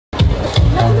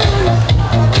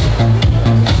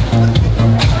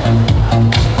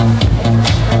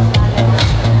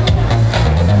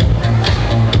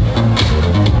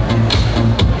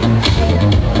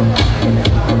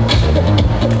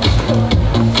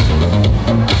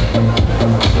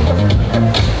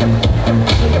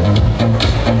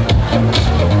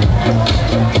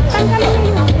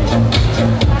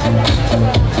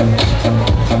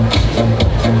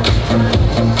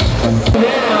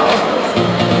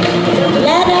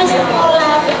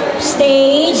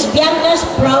stage Bianca's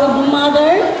proud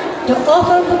mother to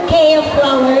offer a bouquet of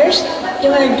flowers to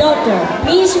her daughter.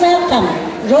 Please welcome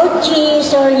Rochi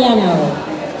Soriano.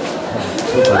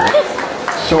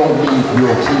 Show me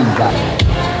your team guy.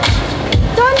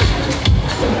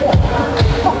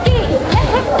 Okay,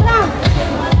 let's go.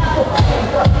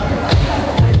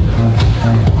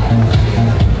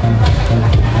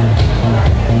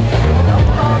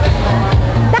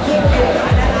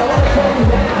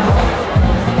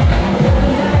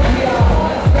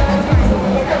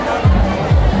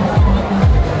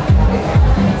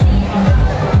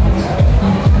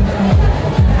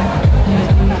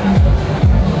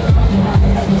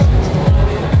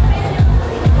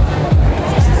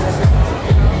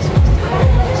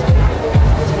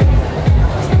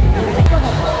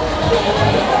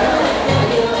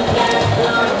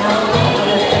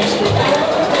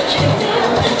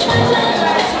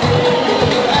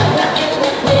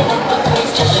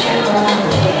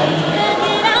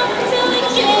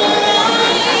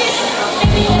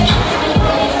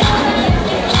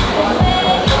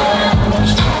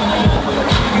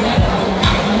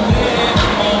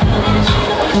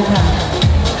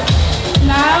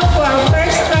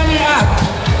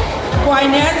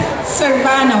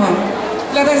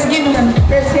 Let us give them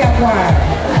courtesy award.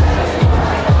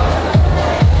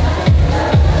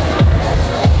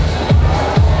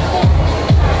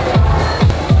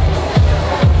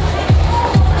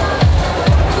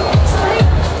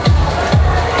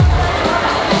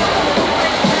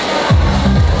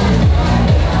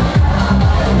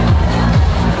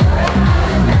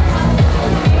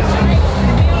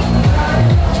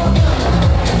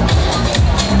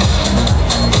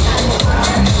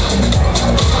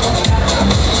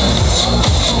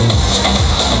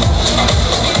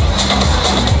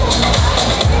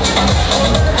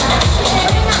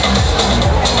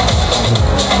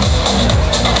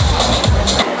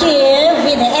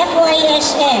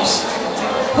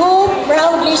 Who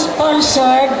proudly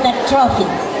sponsored the trophy.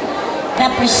 The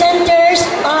presenters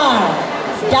are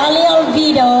Dali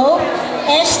Olvido,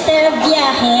 Esther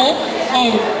Viaje,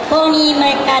 and Connie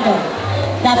Mercado.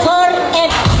 The four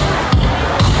and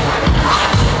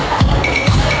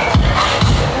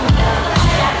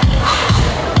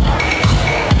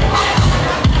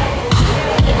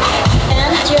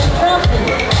your trophy.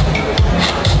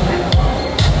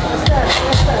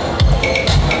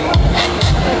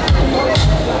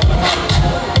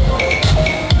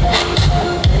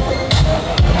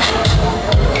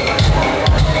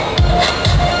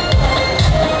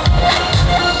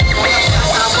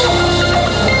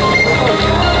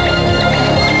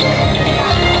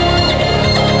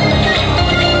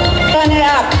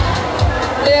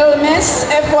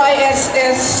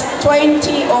 Fyss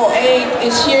 2008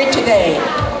 is here today,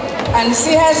 and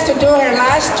she has to do her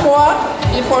last tour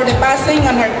before the passing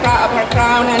of her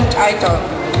crown and title.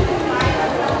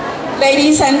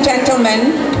 Ladies and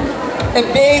gentlemen, a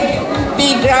big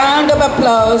round of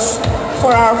applause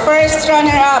for our first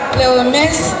runner-up, Little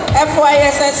Miss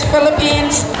Fyss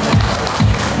Philippines.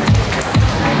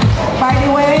 By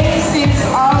the way, she's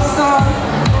also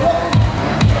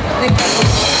the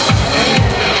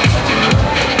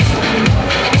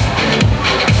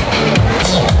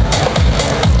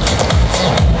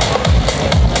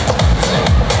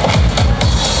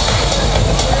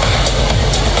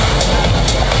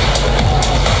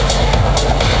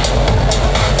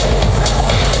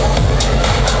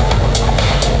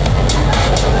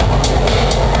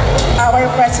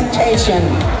presentation.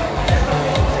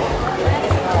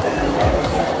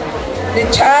 The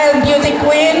Child Beauty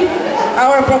Queen,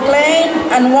 our proclaimed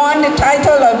and won the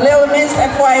title of Little Miss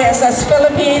Fyss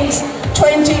Philippines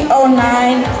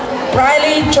 2009,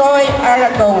 Riley Joy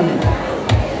Aragon.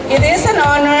 It is an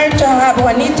honor to have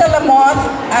Juanita Lamoth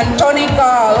and Tony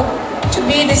Gall to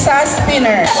be the sass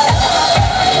spinner.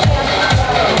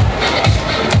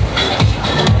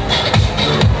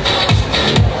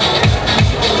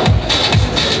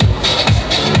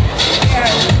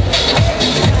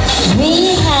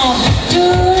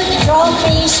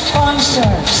 Trophy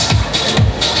sponsors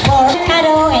for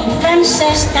Caro and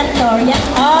Frances Cantoria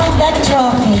of the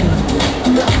trophy.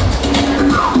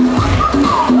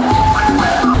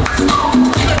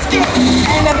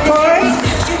 And of course,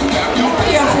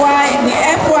 the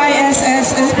Fyss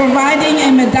is providing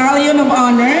a medallion of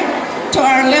honor to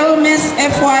our Little Miss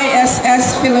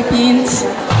Fyss Philippines.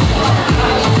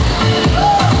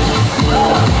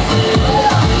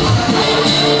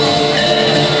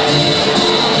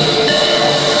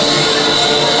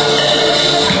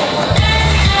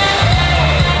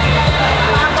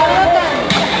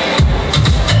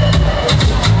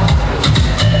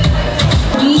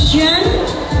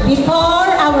 Before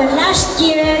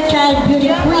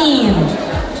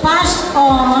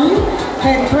on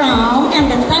her crown and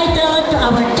the title to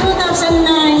our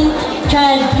 2009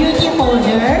 Child Beauty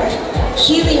holder.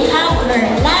 She will have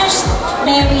her last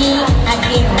Mary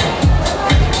Aguirre.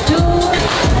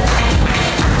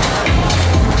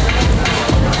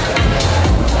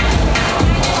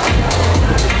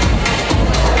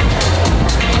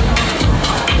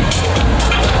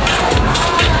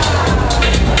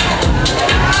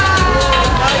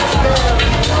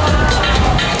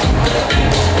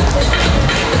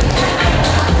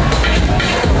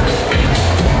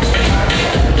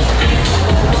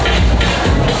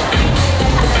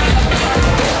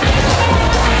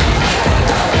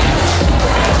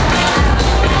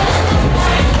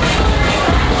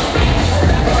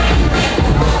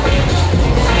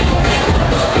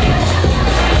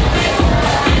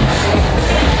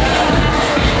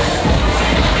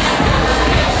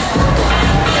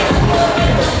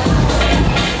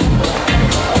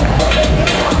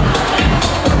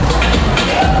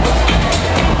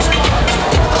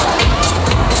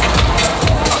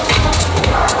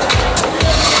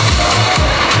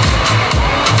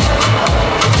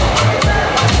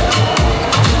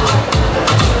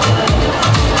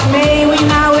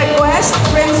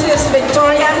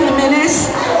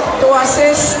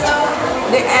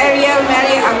 The area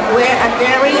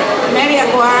Mary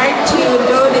Aguirre to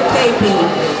do the taping.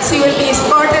 She will be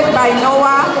escorted by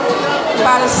Noah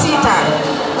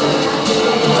Balsita.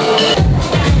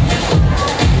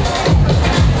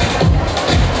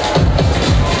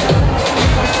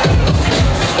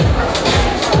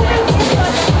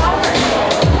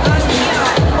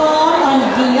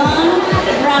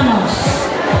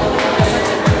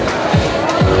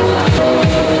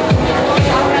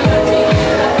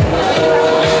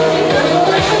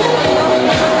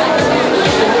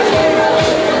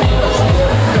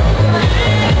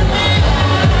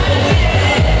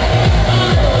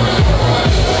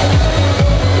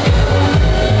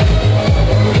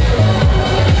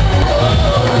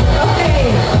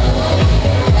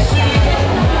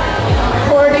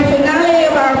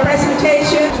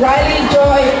 Riley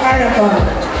Joy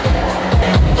Aragon.